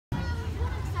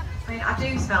I mean, I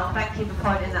do smell, thank you for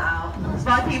pointing that out. That's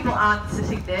why people aren't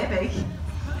sitting near me.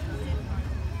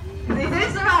 It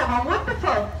is the right one,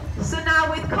 wonderful. So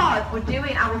now with Cod, we're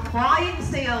doing our flying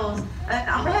seals, and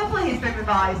hopefully he's been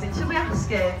revising. Should we ask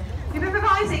him? You've been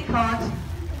revising, Cod?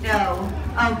 No.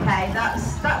 Okay,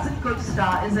 that's a good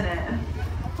start, isn't it?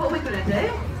 What are we going to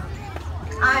do?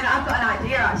 I've got an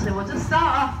idea actually. We'll just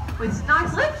start off with some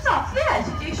nice lift offs. Yeah,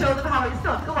 should you show them how it's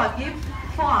done? Come on, you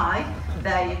fly.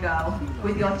 There you go,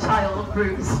 with your child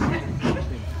broomstick.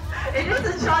 It is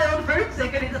a child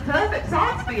broomstick and it's a perfect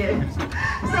size for you.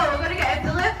 So we're going to get him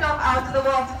to lift off out of the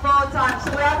water 4 times. So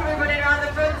we are going to be running around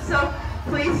the front, so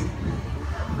please,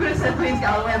 I'm going to say please get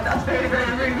out of the way, but that's very,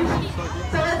 very rude.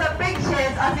 So there's a big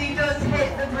cheers as he does hit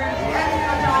the broomstick every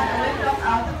single time and lift off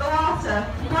out of the water.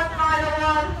 One final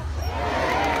one.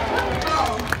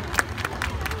 Wonderful.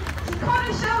 He kind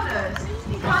of showed us,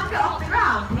 he can get off the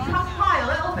ground, he can fly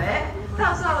a little bit.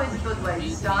 That's always a good way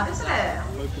to start, isn't it?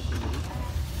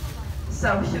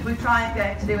 So should we try and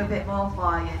get him to do a bit more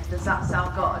flying? Does that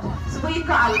sound good? So we've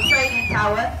got our training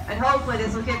tower, and hopefully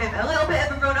this will give him a little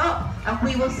bit of a run up, and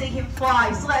we will see him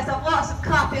fly. So let's have lots of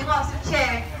clapping, lots of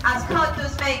cheering, as Cod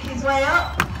does make his way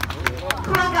up.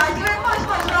 Come on guys, you're much,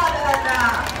 much harder than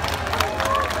that.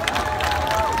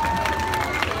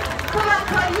 Come on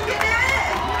Cod, you can do it!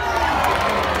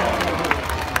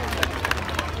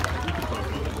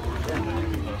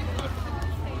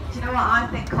 You know what, I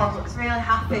think Cod looks really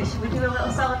happy. Should we do a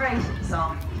little celebration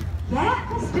song? Yeah,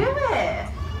 let's do it.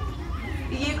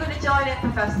 Are you going to join in,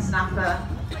 Professor Snapper?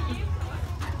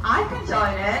 I can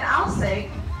join in, I'll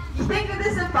sing. You think that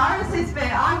this embarrasses me?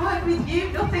 I work with you,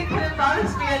 nothing can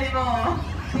embarrass me anymore.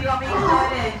 Do you want me to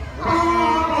join in?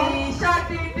 Baby shark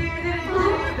doo doo doo doo,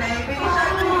 baby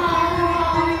shark doo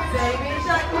doo doo, baby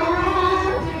shark doo doo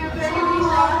doo, baby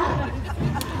shark.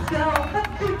 Go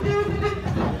doo doo doo.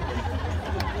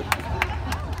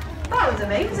 That was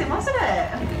amazing, wasn't it?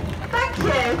 Thank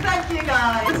you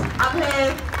guys. I'm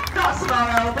here, not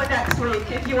tomorrow, but next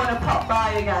week if you want to pop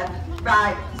by again.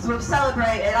 Right, so we've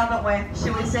celebrated, haven't we?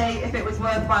 Should we see if it was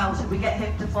worthwhile? Should we get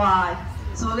him to fly?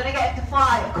 So we're going to get him to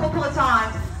fly a couple of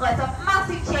times. Let's have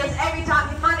massive cheers every time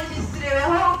he manages to do it.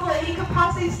 Hopefully he can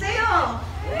pass his seal.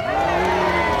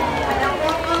 And then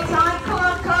one more time, come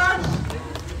on, Coach.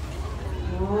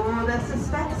 Oh, the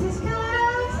suspense is killing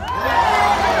us.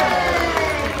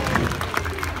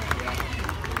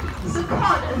 So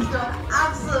Cod has done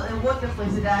absolutely wonderfully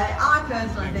today. I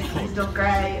personally think he's done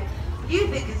great. You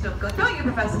think he's done good, don't you,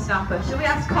 Professor Snapper? Shall we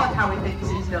ask Cod how he thinks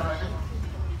he's done?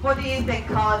 What do you think,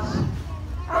 Cod?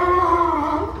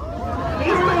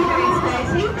 He's pleased his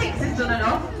face. He thinks he's done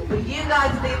enough, but you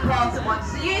guys are the important ones.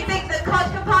 So you think that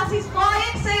Cod can pass his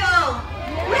flying seal?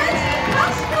 Yes,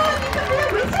 that's good. You can be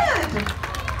a wizard.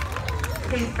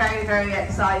 He's very, very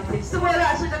excited. So we're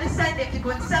actually going to send him to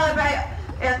go and celebrate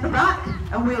at the back,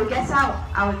 and we'll get out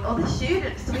our other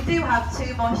students. So we do have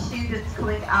 2 more students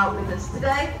coming out with us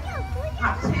today.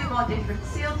 Have 2 more different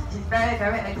seals, which is very,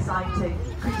 very exciting.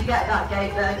 Could you get that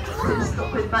gate there? It's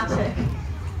stuck with magic.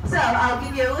 So I'll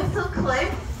give you a little clue.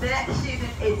 The next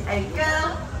student is a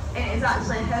girl. It is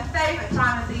actually her favourite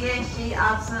time of the year. She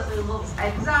absolutely loves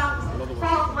exams.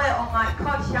 Hopefully, unlike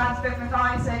Cod, she has been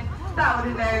revising. That would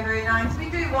be very, very nice.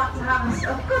 We do want to have a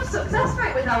good success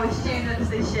rate with our students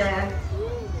this year.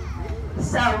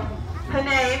 So, her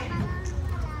name,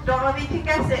 don't know if you can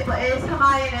guess it, but it is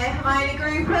Hermione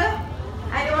Grouper.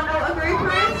 Anyone know what a grouper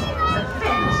is? It's a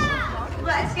fish.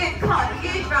 Let's give Cod a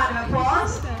huge round of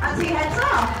applause as he heads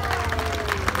off.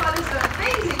 Cod has done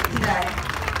amazing today.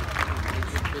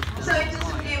 So in just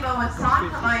a few moments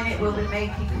time, Hermione will be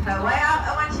making her way out,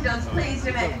 and when she does, please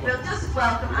do make her feel just as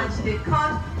welcome as she did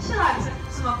Cod. She likes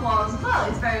some applause as well.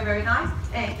 It's very, very nice.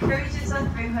 It encourages her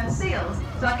through her seals.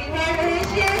 So I can hear her, here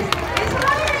she is. It's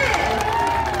Hermione!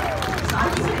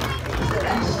 Exciting. She's the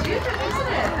best student,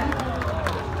 isn't it?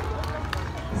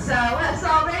 So let's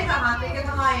all raise our hand and give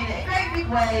Hermione a great big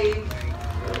wave.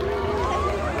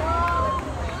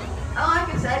 And like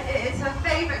I said, it is her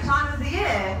favourite time of the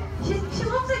year. She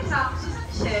loves exams,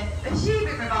 doesn't she? Has she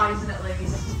been revising at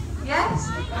least? Yes?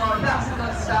 Oh, that's a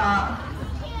good start.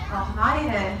 Oh,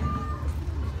 Hermione,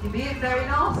 you're being very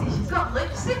naughty. She's got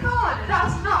lipstick on.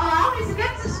 That's not allowed. It's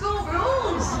against the school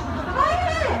rules.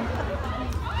 Hermione!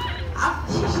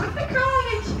 She should be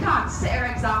crying. She can't sit her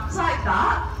exams like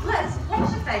that. Let's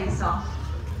wash her face off.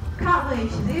 Can't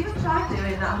believe she's even tried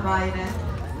doing that, Hermione.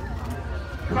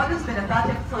 Cod has been a bad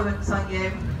influence on you.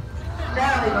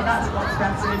 Barely, but that's much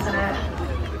better, isn't it?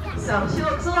 So she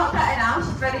looks a lot better now.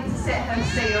 She's ready to sit her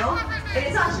seal.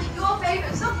 It is actually your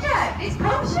favourite subject. It's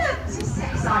potions. It's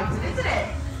exciting, isn't it?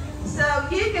 So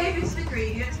you gave me some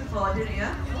ingredients before, didn't you?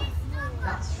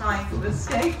 that's trying to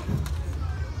escape.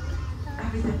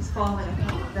 Everything's falling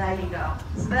apart. There you go.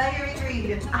 So there are your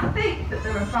ingredients. I think that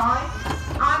they were fine.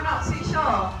 I'm not too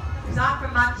sure, because I'm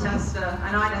from Manchester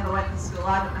and I never went to school.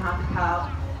 I don't know how to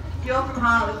count. You're from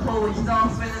Hartlepool, which is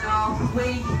also in the north.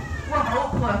 We were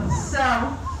hopeless. So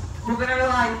we're going to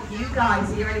rely on you guys.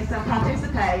 Are you ready to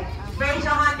participate? Raise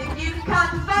your hand if you can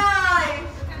count to 5.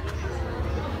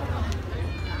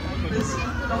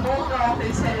 The whole north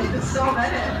is here. There's so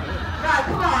many. Right,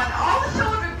 come on. All the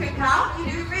children can count.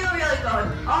 You're doing really, really good.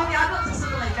 All the adults are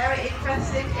suddenly very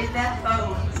interested in their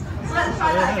phones. So let's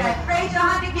try that again. Raise your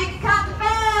hand if you can count to 5.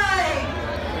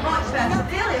 Much better.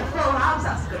 Nearly a full house.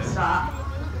 That's a good start.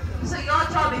 So your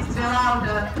job is to be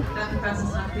louder than Professor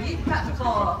Snapper. You can catch a 4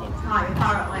 high,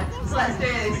 apparently. So let's do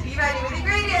this. Are you ready with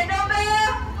ingredient number?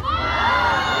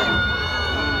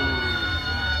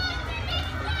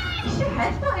 You should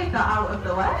have headbutted that out of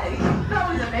the way. That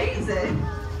was amazing.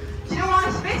 Do you know why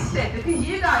she missed it? Because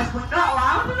you guys were not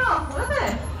loud enough, were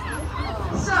they?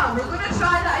 So we're going to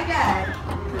try that again.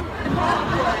 And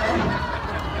hopefully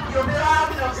you'll be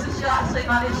loud enough so she'll actually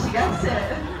manage to get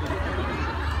it.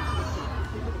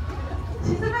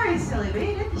 She's a very silly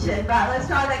bee, isn't she? Right, let's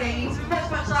try that again. It's much,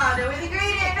 much louder with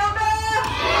ingredient number!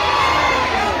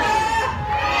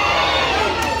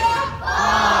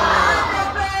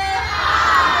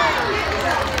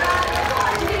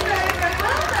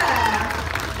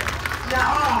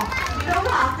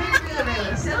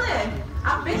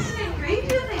 I'm missing an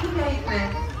ingredient that you gave me.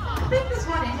 I think there's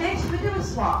one in here. Should we do a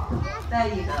swap? There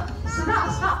you go. So that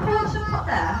potion pot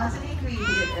there has an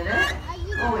ingredient in it.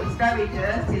 Oh, it's very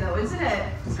dirty though, isn't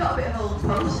it? It's got a bit of old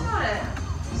potion on it.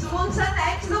 So we'll send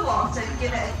that into the water and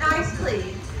give it a nice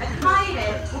clean. And hide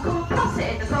it. We'll come and put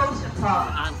it in the potion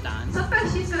pot. So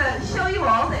first she's going to show you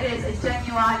all that it is a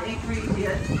genuine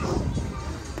ingredient.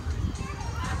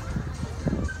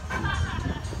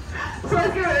 So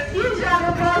let's give her a huge round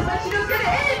of applause when she does get it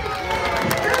in.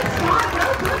 Good smart,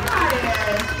 well done,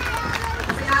 Ryan.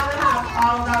 So now we have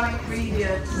all of our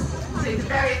ingredients. So it's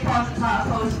a very important part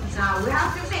of potions now. We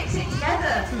have to mix it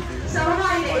together. So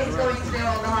Ryan is going to do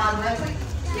all the hard work. But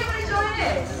you want to join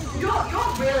in? You're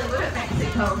really good at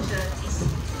mixing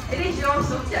potions. It is your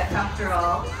subject after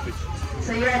all.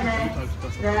 So you ready?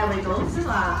 There we go,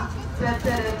 Samar.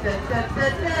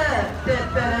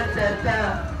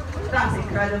 That's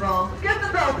incredible. Give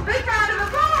them both a big round of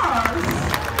applause.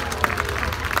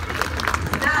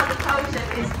 Now the potion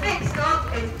is mixed up,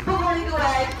 it's bubbling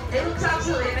away. It looks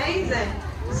absolutely amazing.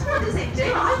 So what does it do?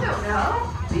 I don't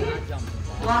know.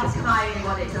 We'll ask Hermione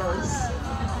what it does.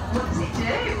 What does it do?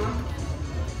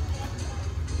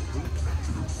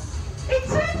 It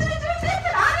turns it into a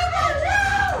different animal!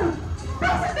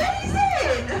 Wow! That's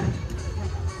amazing!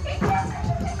 It turns it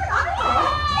into a different animal!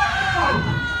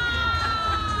 Wow!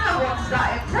 No one's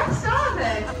that impressed, are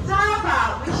they? So how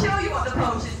about we show you what the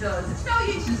potion does? It's no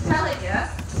use just telling you.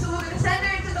 So we're going to send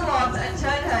her into the water and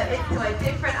turn her into a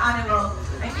different animal.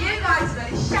 And you guys are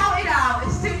going to shout it out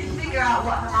as soon as you figure out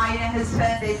what Hermione has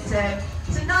turned into.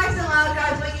 So nice and loud,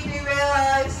 guys, when you do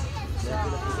realise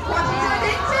what she turned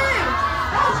into.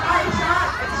 That's right, a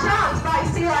shark. And sharks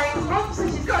bite sea lion's mum, so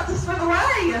she's got to swim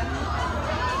away.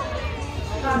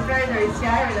 That was very, very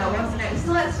scary though, wasn't it?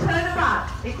 So let's turn her back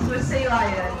into a sea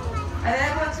lion. And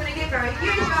then everyone's going to give her a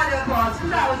huge round of applause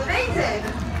because that was amazing.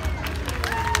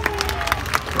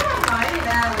 Alright,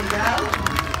 there we go.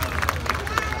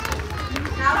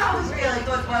 Now that was really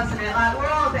good, wasn't it? Like, we're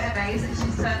all a bit amazed that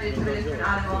she's turned into a different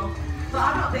animal. But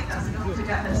I don't think that's enough to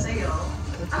get her seal.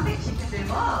 I think she can do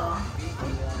more.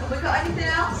 Have we got anything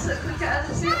else that could get her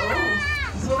the seal?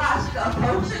 So we've actually got a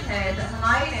potion here that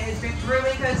Hermione has been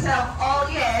brewing herself all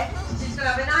year. So she's going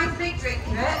to have a nice big drink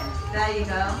of it. There you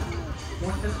go.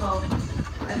 Wonderful.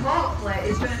 And hopefully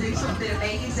it's going to do something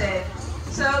amazing.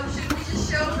 So should we just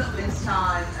show them this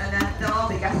time? And then they'll all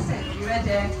be guessing. Are you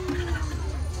ready?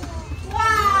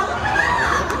 Wow! Look at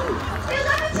that! It's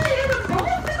actually even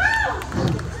bubbles them out!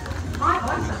 My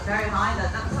voice went very high then.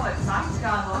 That's how excited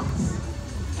I was.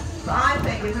 But I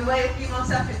think if we wait a few more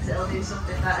seconds it'll do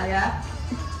something better, yeah?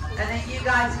 And then you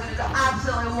guys are going to go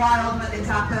absolutely wild when this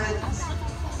happens.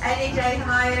 Any day,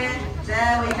 Hermione.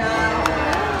 There we go.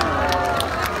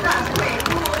 That's pretty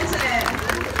cool, isn't it?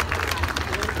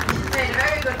 She's made a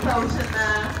very good potion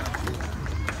there.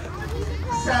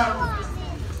 So,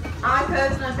 I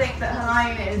personally think that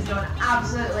Hermione has done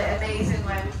absolutely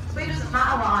amazingly. But it doesn't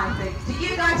matter what I think. Do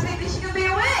you guys think that she can be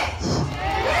a witch?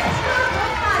 Yes, good,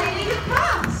 Hermione, you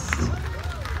passed.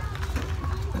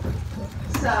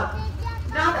 So,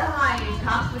 now that Hermione's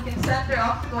passed, we can send her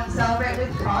off to go and celebrate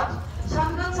with Todd. She'll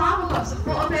have a good time. We've got some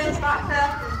butterbeers back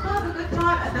there. We'll have a good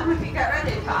time, and then we can get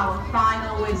ready for our final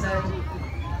wizard.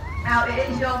 Now, it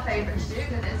is your favourite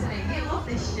student, isn't it? You love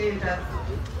this student.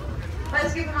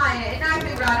 Let's give him a nice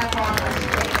big round of applause. Let's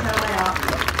just take his way off.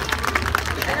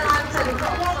 And then, like I said, we've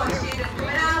got one more student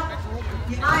coming out.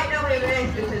 You might know who it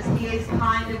is because he is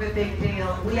kind of a big deal.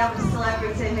 We have a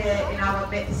celebrity here in our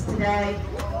midst today.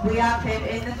 We have him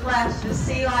in the flesh, the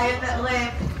sea lion that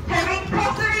lived. Herring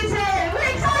Potter is here! We're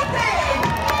excited!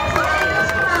 So when he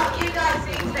does come out, you guys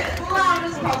need to be as loud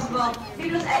as possible. He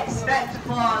does expect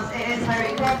applause. It is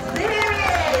Herring Potter. Here he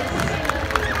is!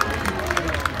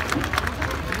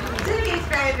 So he's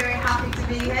very, very happy to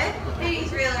be here.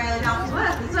 He's really, really down to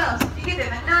earth as well. So if you give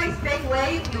him a nice big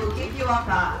wave, he will give you one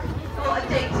back. What a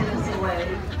dainty little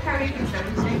wave. Herring is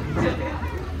very dainty.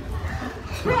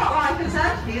 But like I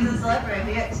said, he's a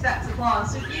celebrity, he expects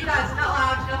applause. So if you guys are not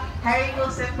loud enough, Herring will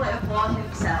simply applaud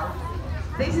himself.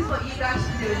 This is what you guys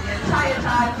should do the entire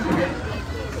time.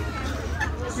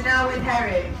 So now with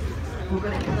Herring, we're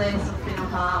going to clear something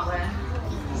up, aren't we?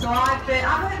 So I've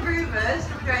heard rumours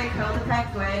from Draco the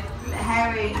penguin that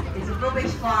Herring is a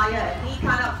rubbish flyer and he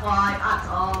cannot fly at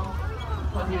all.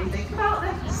 What do you think about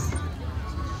this?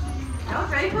 No,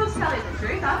 Draco's telling the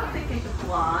truth. I don't think he can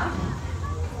fly.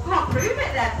 Come on, prove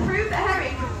it then. Prove that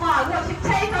Herring can fly. Watch him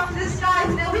take off to the skies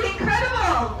and it'll be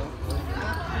incredible.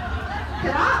 Look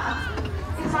at that.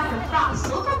 It's like a fat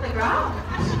slug on the ground.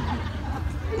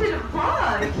 He didn't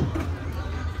fly.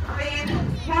 I mean,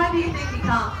 why do you think he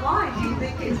can't fly? Do you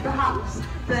think it's perhaps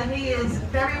that he is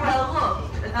very well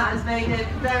loved and that has made him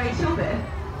very chubby?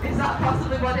 Is that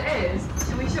possibly what it is?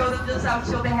 Should we show them just how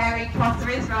chubby Herring Potter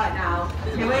is right now?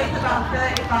 He weighs about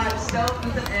 35 stone,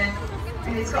 doesn't he?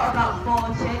 And he's got about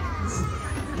 4 chins.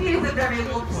 He is a very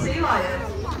loved sea lion.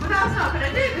 But that's not going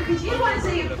to do because you want to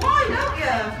see him fly, don't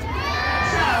you?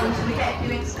 So, should we get him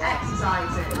doing some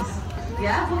exercises?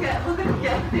 Yeah, we're going to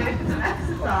get him doing some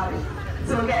exercise.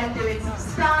 So we'll get him doing some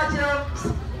star jumps,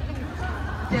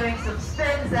 doing some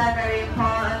spins, they're very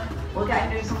important. We'll get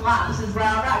him doing some laps as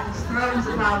well. That just throws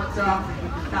the balance off.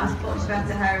 That's much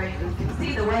better, Herring. You can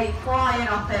see the weight flying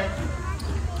off him.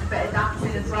 Bit of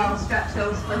dancing as well, stretch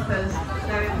those flippers,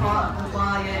 very important for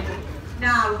flying.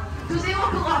 Now, does he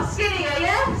look a lot skinnier,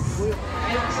 yes? He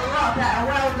looks a lot better,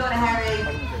 well done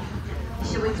Herring.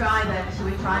 Should we try then? Should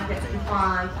we try and get him to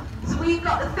fly? So we've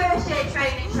got the first aid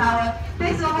training tower.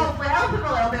 This will hopefully help him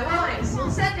a little bit, won't it? So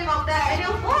we'll send him up there and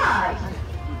he'll fly.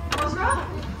 What's wrong?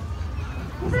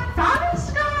 He's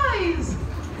embarrassed, guys!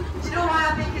 Do you know why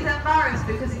I think he's embarrassed?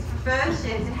 Because it's for first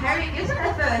year, and Herring isn't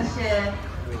a first year.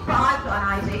 But I've got an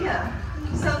idea.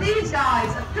 So these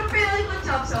guys have done a really good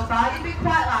job so far. You've been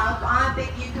quite loud, but I think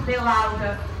you can be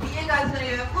louder. And you guys are going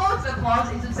to give them loads of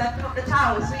applause as we send them up the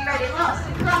tower. So you ready? Lots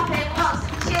of clapping, lots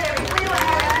of cheering. We want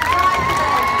Herring to fly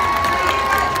today. So you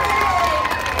guys ready?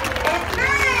 In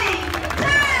 3, 2,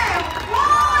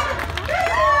 1, go!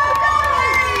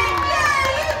 Going! Yeah,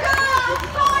 you go!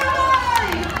 Fly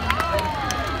away!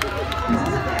 This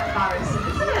is a bit embarrassing,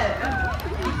 isn't it?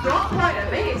 Don't point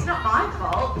at me, it's not my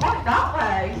fault. Point that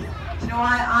way. Do you know what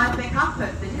I think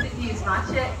happened? They didn't use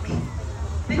magic.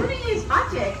 They didn't use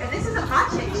magic, and this is a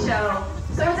magic show.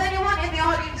 So has anyone in the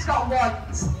audience got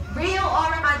wands? Real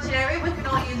or imaginary? We can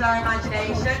all use our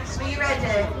imagination. So are you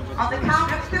ready? On the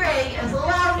count of 3, as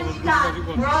loud as you can,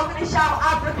 we're all going to shout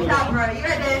abracadabra. Are you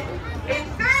ready? In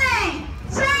 3,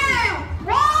 2,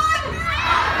 1!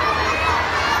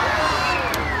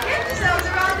 Give yourselves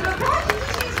a round of applause. You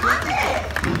just use magic.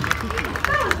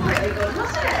 That was pretty good,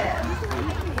 wasn't it?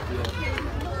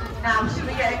 Now, should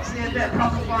we get into a bit of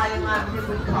proper flying like we did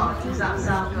with cod? Does that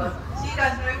sound good? So you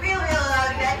guys are going to be really, really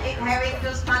loud again if Herring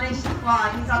does manage to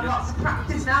fly. He's had lots of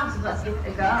practice now, so let's give it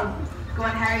a go. Go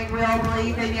on, Herring, we all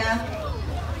believe in you.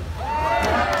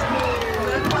 We're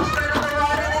going to push for another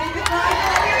ride and then you can fly.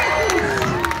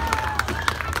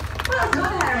 Well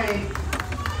done, Herring.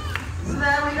 So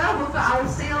there we go, we've got our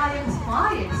sea lions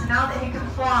flying. So now that he can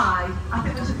fly, I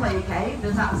think we should play a game.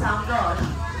 Does that sound good?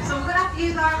 So we're going to have to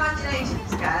use our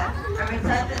imaginations again and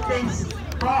pretend that this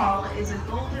ball is a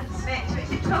golden snitch,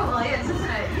 which it totally is, isn't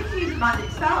it? You can use a magic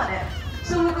spell on it.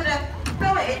 So we're going to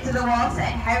throw it into the water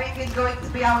and Herring is going to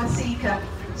be our seeker.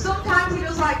 Sometimes he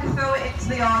does like to throw it into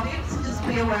the audience, so just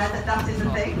be aware that that is a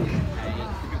thing.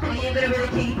 And you're going to be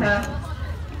the keeper.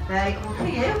 There you go. Look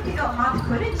at you, you've got mad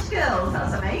Quidditch skills,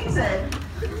 that's amazing.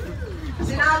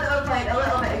 So now that we've played a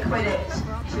little bit of Quidditch,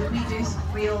 should we do some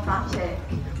real magic?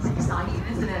 It's exciting,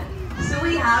 isn't it? So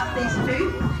we have this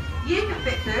hoop. You can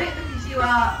fit through it because you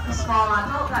are a small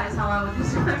adult, that is how I would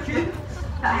describe you.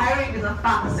 That Herring is a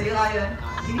fat sea lion.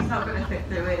 He's not going to fit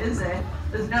through it, is he?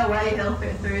 There's no way he'll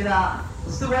fit through that.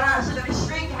 So we're actually going to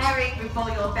shrink Herring before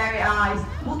your very eyes.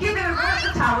 We'll give him a run at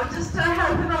the tower just to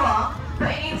help him along. but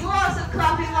it needs lots of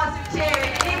clapping, lots of cheering,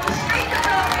 and he will streak the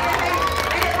trophy to home,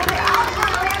 and it will be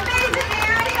absolutely amazing. Are you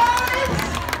ready, guys?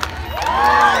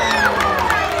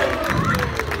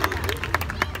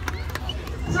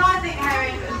 So I think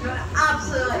Herring has done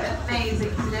absolutely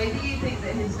amazing today. Do you think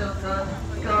that he's done good?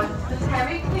 Good. Does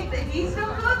Herring think that he's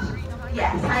done good?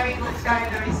 Yes, Herring looks very,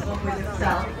 very smug with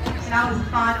himself. So now is the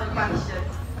final question.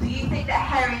 Do you think that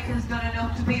Herring has done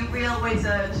enough to be a real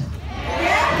wizard?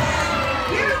 Yes!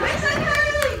 You're a wizard,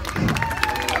 Herring!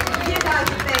 You guys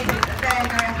are amazing. I'm very,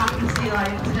 very happy to see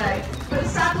you today. But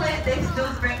sadly, this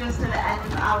does bring us to the end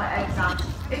of our exam.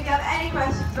 If you have any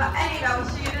questions about any of our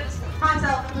students,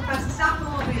 myself and Professor Snapper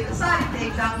will be at the side of the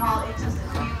exam hall in just a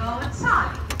few moments'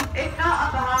 time. If not,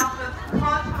 on behalf of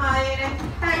Claude, Hermione,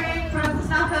 Herring, Professor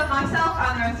Snapper, myself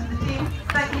and the rest of the team,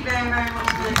 thank you very, very much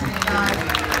for listening, guys.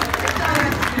 Enjoy the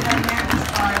rest of your day here at the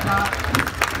Sky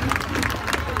Park.